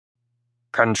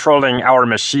Controlling our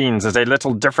machines is a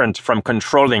little different from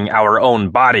controlling our own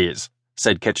bodies,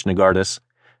 said Ketchnegardus.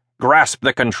 Grasp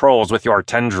the controls with your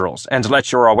tendrils and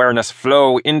let your awareness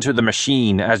flow into the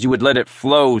machine as you would let it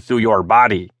flow through your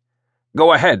body.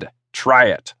 Go ahead, try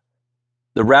it.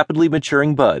 The rapidly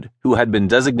maturing bud, who had been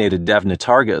designated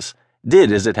Davnatargus,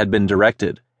 did as it had been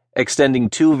directed, extending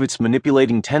two of its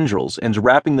manipulating tendrils and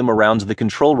wrapping them around the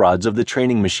control rods of the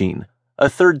training machine. A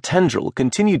third tendril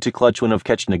continued to clutch one of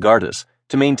Ketchnegardus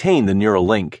to maintain the neural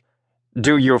link.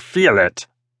 Do you feel it?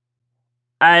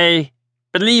 I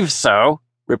believe so,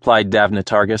 replied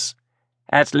Davnatargus.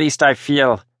 At least I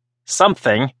feel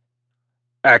something.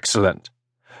 Excellent.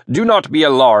 Do not be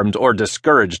alarmed or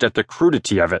discouraged at the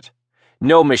crudity of it.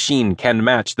 No machine can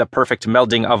match the perfect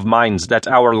melding of minds that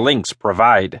our links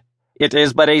provide. It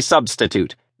is but a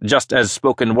substitute, just as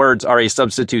spoken words are a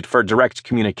substitute for direct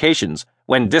communications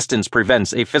when distance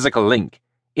prevents a physical link.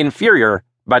 Inferior,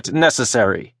 but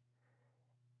necessary.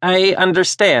 I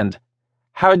understand.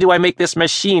 How do I make this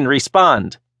machine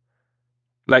respond?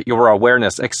 Let your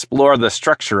awareness explore the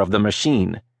structure of the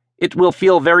machine. It will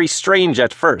feel very strange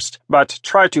at first, but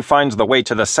try to find the way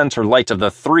to the center light of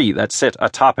the three that sit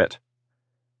atop it.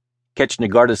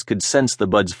 Ketchnegardus could sense the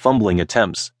bud's fumbling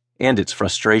attempts and its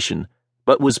frustration,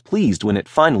 but was pleased when it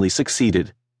finally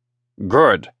succeeded.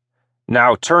 Good.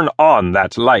 Now turn on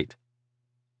that light.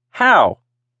 How?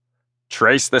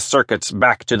 Trace the circuits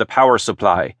back to the power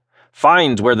supply.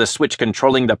 Find where the switch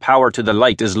controlling the power to the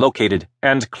light is located,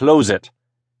 and close it.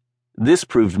 This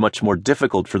proved much more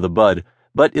difficult for the bud,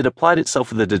 but it applied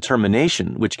itself with a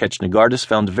determination which Ketchnegardus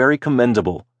found very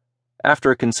commendable.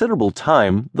 After a considerable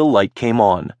time, the light came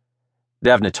on.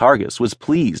 Davnatargus was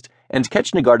pleased, and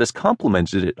Ketchnegardus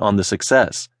complimented it on the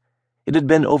success. It had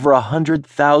been over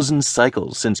 100,000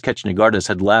 cycles since Ketchnegardus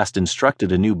had last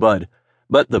instructed a new bud,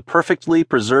 but the perfectly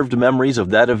preserved memories of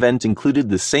that event included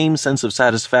the same sense of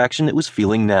satisfaction it was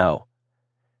feeling now.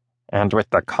 And with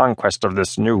the conquest of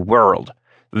this new world,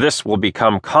 this will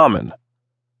become common.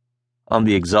 On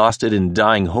the exhausted and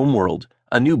dying homeworld,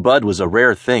 a new bud was a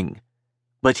rare thing.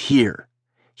 But here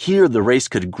the race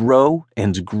could grow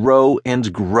and grow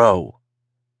and grow.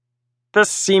 This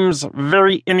seems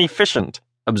very inefficient,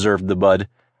 observed the bud.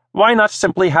 Why not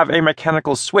simply have a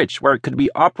mechanical switch where it could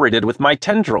be operated with my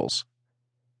tendrils?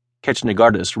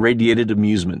 Ketchnegardus radiated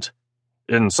amusement.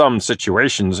 In some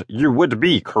situations, you would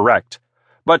be correct.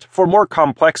 But for more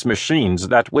complex machines,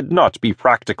 that would not be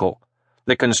practical.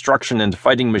 The construction and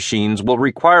fighting machines will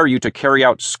require you to carry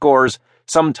out scores,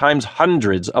 sometimes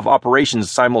hundreds of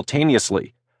operations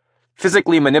simultaneously.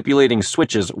 Physically manipulating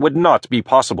switches would not be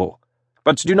possible.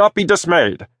 But do not be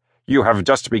dismayed. You have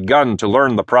just begun to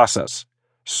learn the process.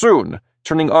 Soon,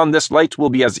 turning on this light will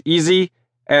be as easy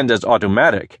and as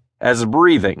automatic as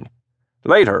breathing.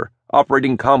 Later,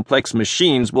 operating complex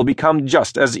machines will become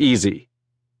just as easy.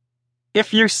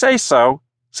 If you say so,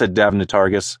 said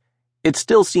Davnatargus. It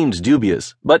still seemed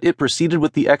dubious, but it proceeded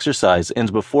with the exercise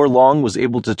and before long was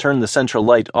able to turn the central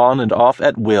light on and off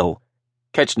at will.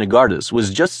 Ketchnegardus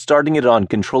was just starting it on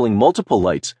controlling multiple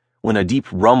lights when a deep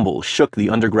rumble shook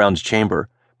the underground chamber,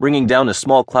 bringing down a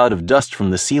small cloud of dust from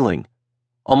the ceiling.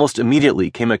 Almost immediately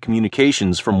came a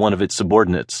communications from one of its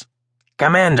subordinates.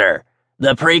 Commander,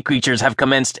 the prey creatures have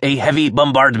commenced a heavy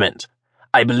bombardment.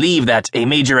 I believe that a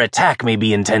major attack may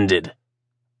be intended.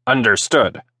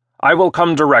 Understood. I will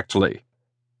come directly.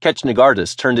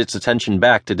 Ketchnegardus turned its attention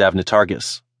back to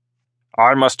Davnatargus.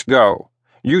 I must go.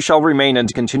 You shall remain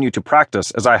and continue to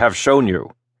practice as I have shown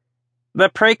you. The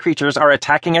prey creatures are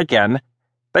attacking again.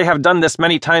 They have done this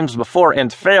many times before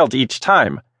and failed each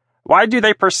time. Why do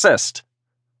they persist?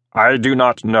 I do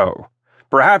not know.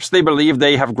 Perhaps they believe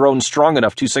they have grown strong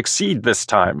enough to succeed this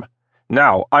time.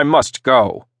 Now I must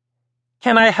go.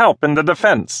 Can I help in the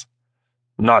defense?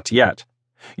 Not yet.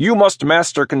 You must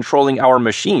master controlling our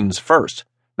machines first.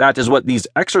 That is what these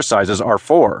exercises are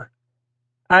for.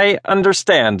 I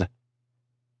understand.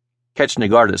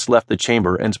 Ketchnegardus left the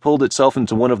chamber and pulled itself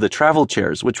into one of the travel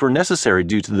chairs which were necessary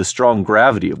due to the strong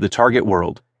gravity of the target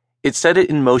world. It set it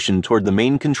in motion toward the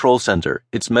main control center,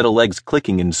 its metal legs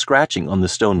clicking and scratching on the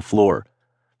stone floor.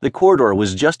 The corridor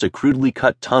was just a crudely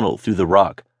cut tunnel through the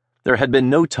rock. There had been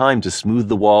no time to smooth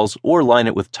the walls or line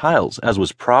it with tiles, as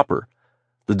was proper.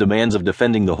 The demands of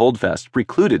defending the holdfast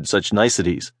precluded such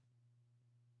niceties.